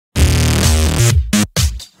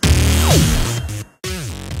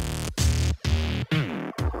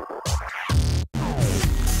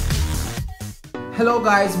Hello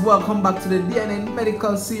guys, welcome back to the D&N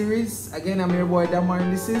Medical Series. Again, I'm your boy Damar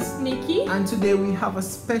and this is Nikki. And today we have a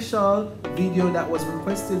special video that was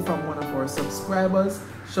requested from one of our subscribers.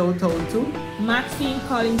 Shout out to Maxine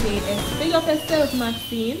calling JS. Big up yourself,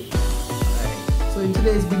 Maxine. Alright, so in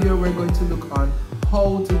today's video we're going to look on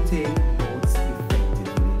how to take notes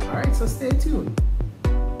effectively. Alright, so stay tuned.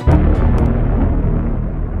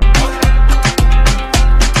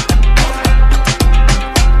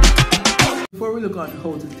 Before we look on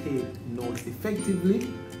how to take notes effectively,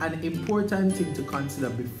 an important thing to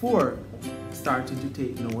consider before starting to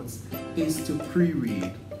take notes is to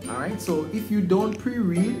pre-read. Alright, so if you don't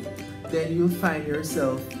pre-read, then you'll find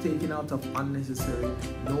yourself taking out of unnecessary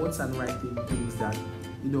notes and writing things that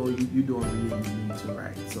you don't really need to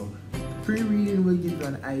write. So pre-reading will give you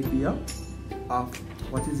an idea of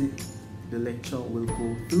what is it the lecture will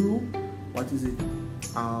go through, what is it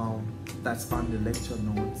that's on the lecture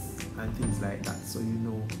notes and things like that, so you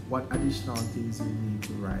know what additional things you need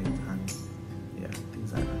to write and yeah,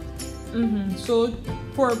 things like that. So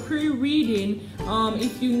for pre-reading,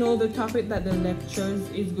 if you know the topic that the lectures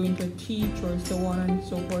is going to teach or so on and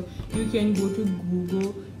so forth, you can go to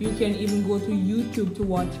Google, you can even go to YouTube to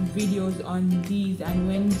watch videos on these. And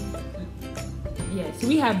when yes,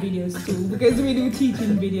 we have videos too because we do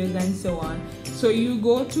teaching videos and so on. So you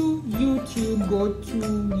go to YouTube, go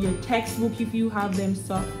to your textbook if you have them,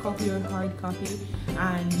 soft copy or hard copy,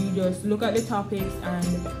 and you just look at the topics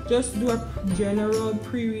and just do a general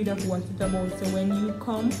pre-read of what it's about. So when you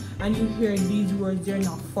come and you hear these words, they're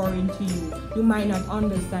not foreign to you. You might not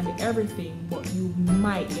understand everything, but you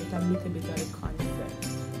might get a little bit of the concept.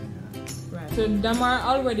 Right. So Damar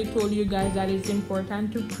already told you guys that it's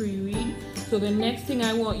important to pre-read. So the next thing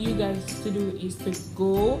I want you guys to do is to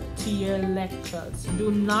go to your lectures.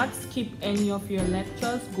 Do not skip any of your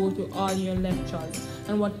lectures. Go to all your lectures.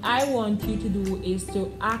 And what I want you to do is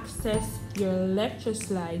to access your lecture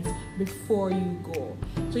slides before you go.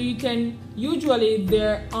 So you can, usually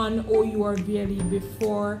they're on OUR VLE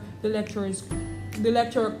before the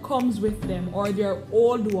lecturer comes with them, or they're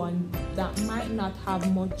old ones that might not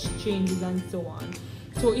have much changes and so on.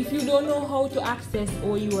 So if you don't know how to access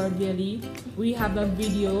OUR VLE, we have a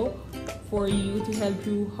video for you to help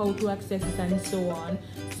you how to access it and so on.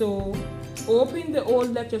 So open the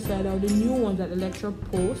old lecture slide or the new one that the lecturer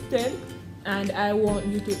posted, and I want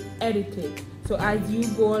you to edit it. So as you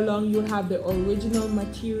go along, you'll have the original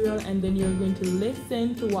material, and then you're going to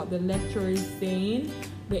listen to what the lecturer is saying,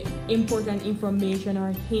 the important information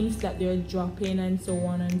or hints that they're dropping and so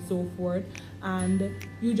on and so forth, and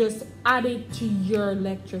you just add it to your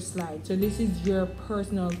lecture slide. So this is your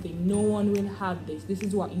personal thing. No one will have this. This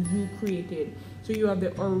is what you created. So you have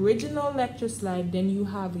the original lecture slide, then you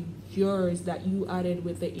have yours that you added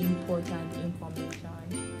with the important information.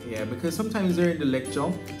 Yeah, because sometimes during the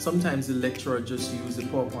lecture, sometimes the lecturer just use the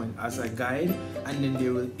PowerPoint as a guide and then they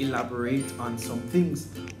will elaborate on some things.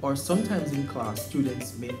 Or sometimes in class,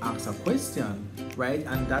 students may ask a question, right?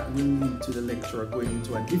 And that will lead to the lecturer going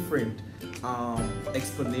into a different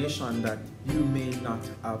explanation that you may not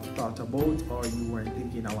have thought about or you weren't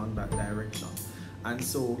thinking along that direction. And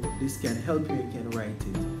so this can help you, you can write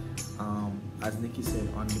it, as Nikki said,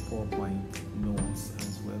 on the PowerPoint notes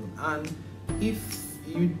as well. And if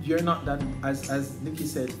you're not that, as Nikki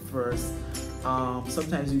said first,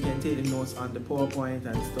 sometimes you can take the notes on the PowerPoint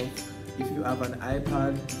and stuff. If you have an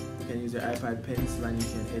iPad, you can use your iPad pencil and you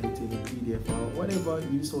can edit it in PDF or whatever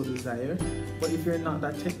you so desire. But if you're not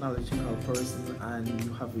that technological person and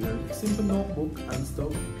you have your simple notebook and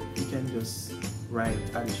stuff, you can just write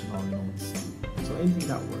additional notes. So anything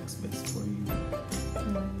that works best for you.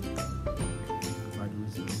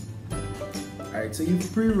 Alright, so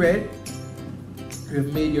you've pre-read.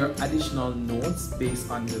 You've made your additional notes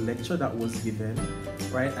based on the lecture that was given,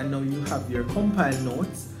 right? And now you have your compiled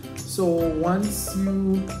notes. So once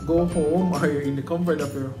you go home or you're in the comfort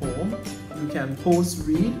of your home, you can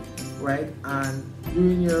post-read, right? And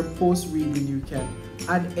during your post-reading, you can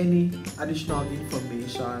add any additional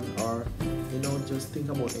information or, just think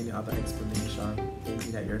about any other explanation,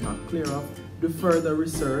 anything that you're not clear of. Do further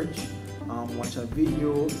research, watch a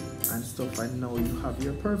video and stuff, and now you have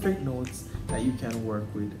your perfect notes that you can work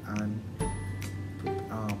with and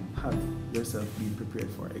have yourself be prepared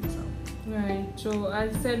for exam. Right, so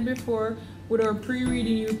as I said before, with our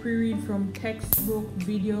pre-reading, you pre-read from textbook,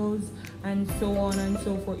 videos, and so on and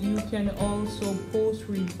so forth. You can also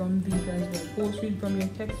post-read from these as well. Post-read from your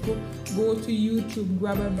textbook, go to YouTube,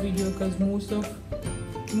 grab a video, because most of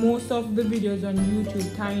most of the videos on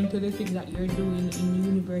YouTube tie into the things that you're doing in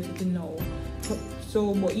university now.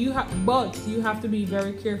 So, but you have to be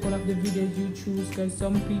very careful of the videos you choose, because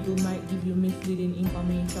some people might give you misleading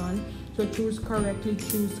information. So choose correctly,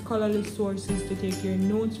 choose colorless sources to take your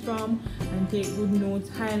notes from, and take good notes.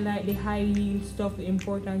 Highlight the high yield stuff, the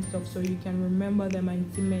important stuff, so you can remember them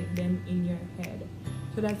and cement them in your head.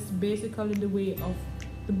 So that's basically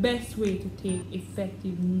the best way to take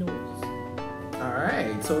effective notes.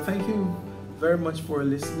 Alright, so thank you very much for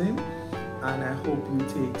listening, and I hope you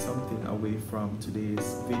take something away from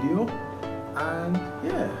today's video. And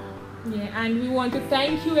and we want to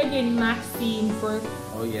thank you again, Maxine, for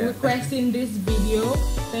requesting this video.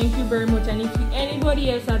 Thank you very much. And if anybody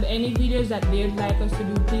else have any videos that they'd like us to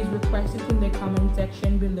do, please request it in the comment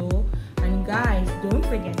section below. And guys, don't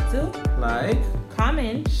forget to like,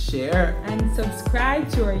 comment, share, and subscribe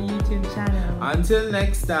to our YouTube channel. Until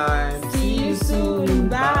next time, see you soon.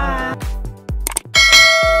 Bye.